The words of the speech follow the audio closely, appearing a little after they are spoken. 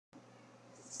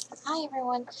Hi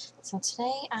everyone, so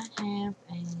today I have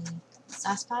a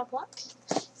Sci-fi block.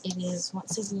 It is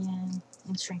once again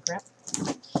in shrink wrap,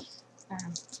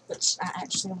 which I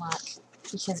actually like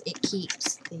because it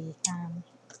keeps the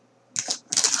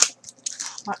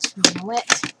box from being wet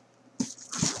if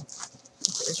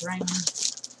it was raining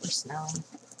or snowing,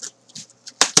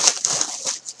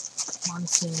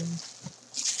 monsoon,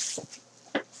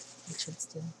 which would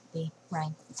still be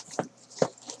rain.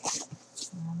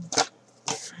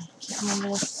 I can't remember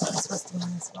what's supposed to be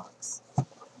in this box.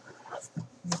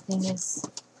 Everything is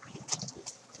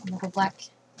little black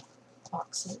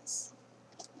boxes.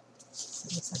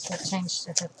 It looks like they've changed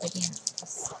it up again.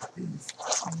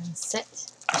 I'm going to set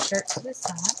the shirt to the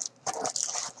side.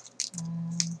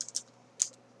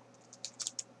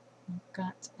 I've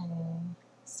got a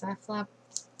Sci-fi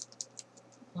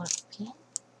block pen.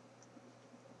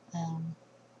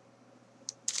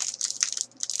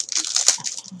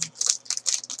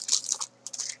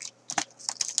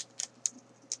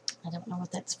 I don't know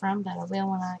what that's from, but I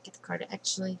will when I get the card. It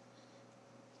actually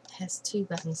has two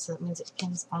buttons, so that means it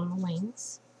pins on the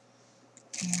wings.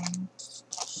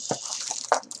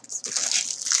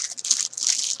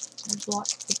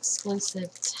 Nerdblock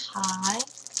exclusive tie.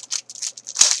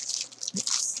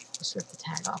 Oops, I ripped the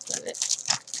tag off of it.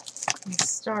 It's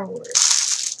Star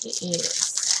Wars. It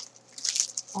is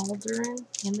Alderaan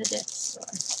in the Death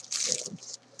Star. So,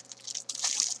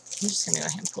 I'm just going to go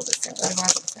ahead and pull this out,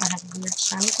 otherwise it's going to have a weird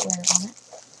shiny glare on it.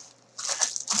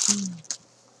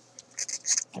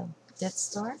 So, Death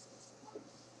Star,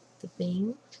 the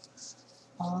beam,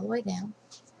 all the way down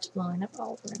to blowing up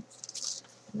Alderaan.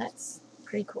 And that's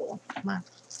pretty cool. My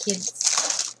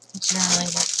kids generally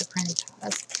like the printed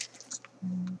ties.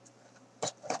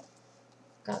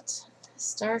 Got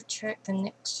Star Trek The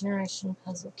Next Generation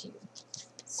Puzzle Cube.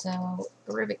 So,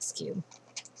 a Rubik's Cube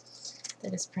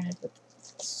that is printed with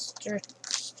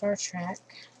Star Trek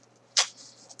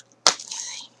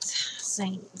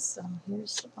scenes. So,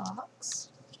 here's the box.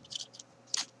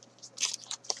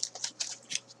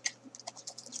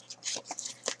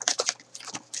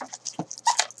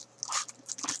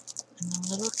 And a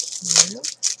little cube.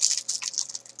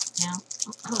 Now,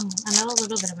 I know a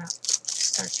little bit about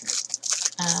Star Trek.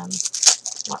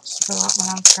 Watched it a lot when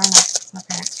I was growing up. My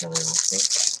parents really liked it.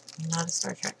 I'm not a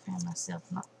Star Trek fan myself,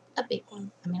 not a big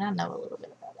one. I mean, I know a little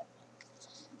bit about it.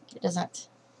 It doesn't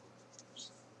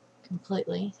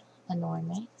completely annoy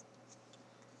me.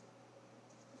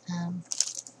 I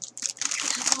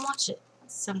can watch it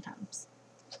sometimes.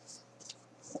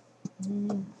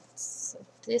 So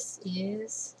this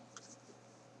is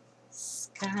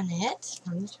Skynet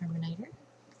from the Terminator.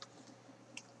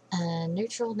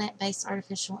 Neutral net-based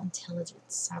artificial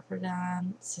intelligence,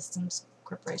 Cyberdyne Systems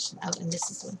Corporation. Oh, and this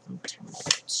is one from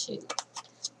Terminator 2.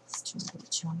 It's Terminator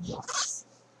 2 on the box.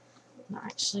 I'm not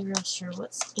actually real sure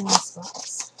what's in this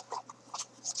box.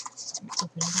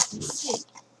 Open it up and see.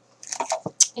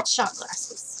 It's shot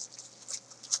glasses.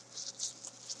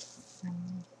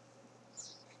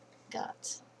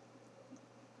 Got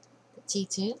the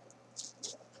T2.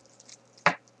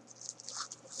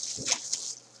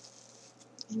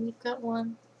 And you've got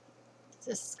one.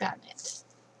 This is Skynet.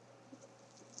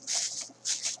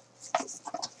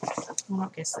 I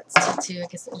don't guess that's T2. I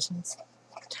guess it just means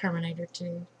Terminator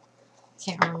 2.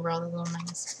 Can't remember all the little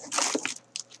names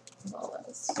of all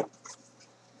those.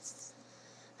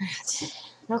 Alright.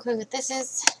 No clue what this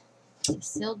is. It's a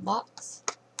sealed box.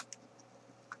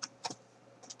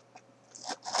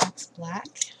 It's black.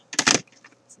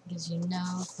 So it gives you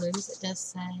no clues. It does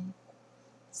say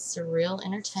Surreal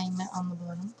Entertainment on the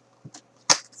bottom.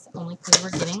 It's the only clue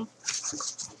we're getting.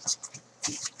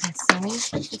 I'm assuming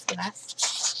it's glass.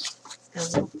 It's got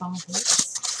a little foam piece.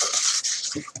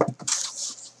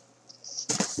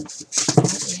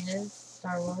 It is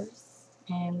Star Wars,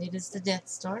 and it is the Death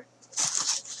Star.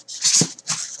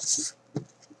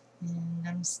 And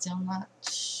I'm still not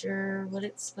sure what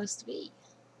it's supposed to be.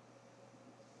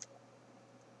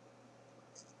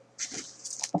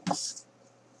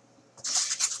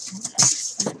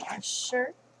 My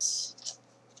shirt.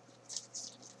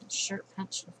 Shirt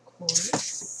punch, of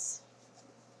course.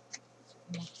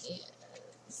 And it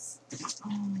is.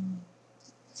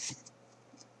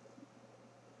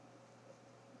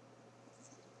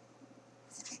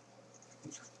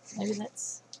 Maybe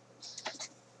that's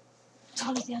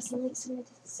 20,000 links in it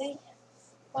to see.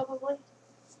 Probably. I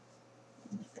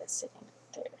think that's sitting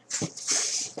right there.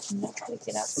 I'm not going to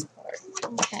get out this part.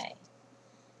 Okay.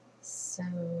 So,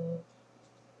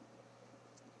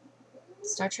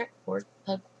 Star Trek Board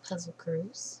Puzzle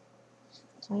Cruise.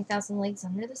 20,000 Leagues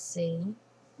Under the Sea.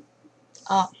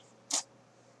 Oh,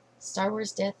 Star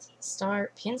Wars Death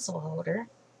Star pencil holder.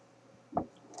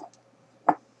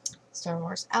 Star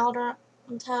Wars outer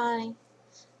tie.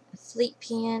 A fleet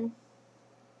pen.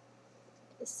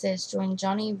 It says, join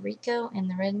Johnny, Rico, and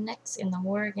the Rednecks in the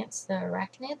war against the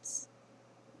Arachnids.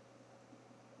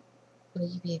 Will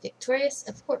you be victorious?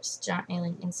 Of course, giant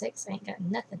alien insects ain't got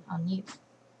nothing on you.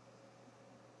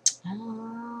 I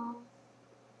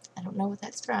don't know what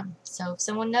that's from. So if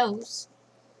someone knows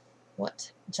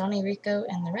what Johnny, Rico,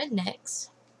 and the Rednecks,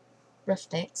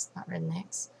 Roughnecks, not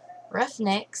Rednecks,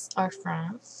 Roughnecks are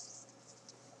from,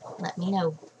 let me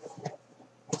know.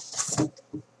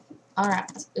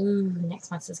 Alright. Ooh,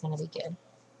 next month is going to be good.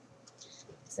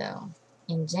 So,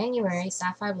 in January,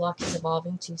 Sci-Fi Block is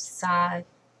evolving to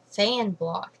Sci-Fan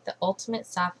Block, the ultimate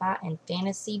sci-fi and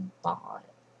fantasy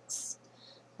box.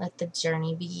 Let the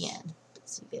journey begin.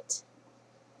 So you get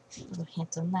a little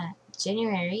hint on that.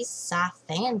 January's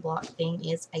Sci-Fan Block thing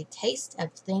is A Taste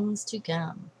of Things to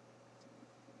Come.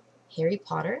 Harry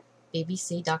Potter,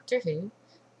 BBC Doctor Who,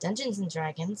 Dungeons and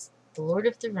Dragons, The Lord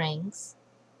of the Rings,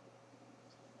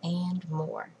 and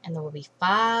more. And there will be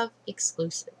 5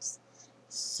 exclusives.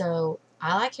 So,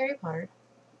 I like Harry Potter.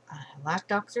 I like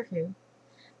Doctor Who.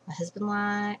 My husband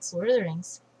likes Lord of the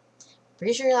Rings.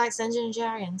 Pretty sure he likes Dungeons and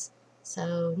Dragons.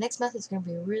 So, next month is going to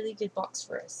be a really good box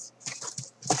for us.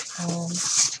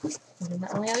 And then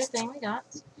the only other thing we got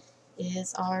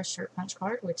is our shirt punch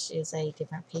card, which is a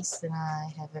different piece than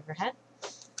I have ever had.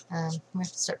 I'm going to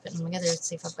have to start putting them together and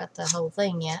see if I've got the whole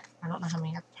thing yet. I don't know how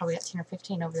many. I've probably got 10 or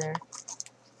 15 over there.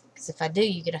 Because if I do,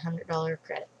 you get a $100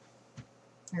 credit.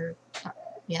 Or,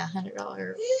 yeah,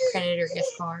 $100 credit or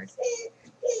gift card.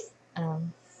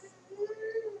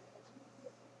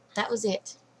 That was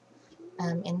it.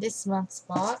 In this month's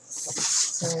box,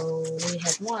 so we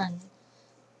had 1,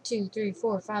 2, 3,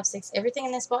 4, 5, 6. Everything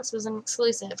in this box was an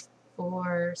exclusive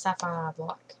for Sci-Fi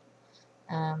Block.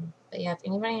 But yeah, if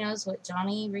anybody knows what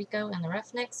Johnny, Rico, and the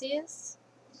Roughnecks is,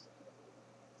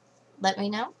 let me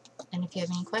know. And if you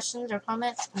have any questions or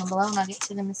comments, comment below and I'll get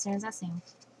to them as soon as I see them.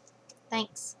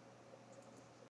 Thanks.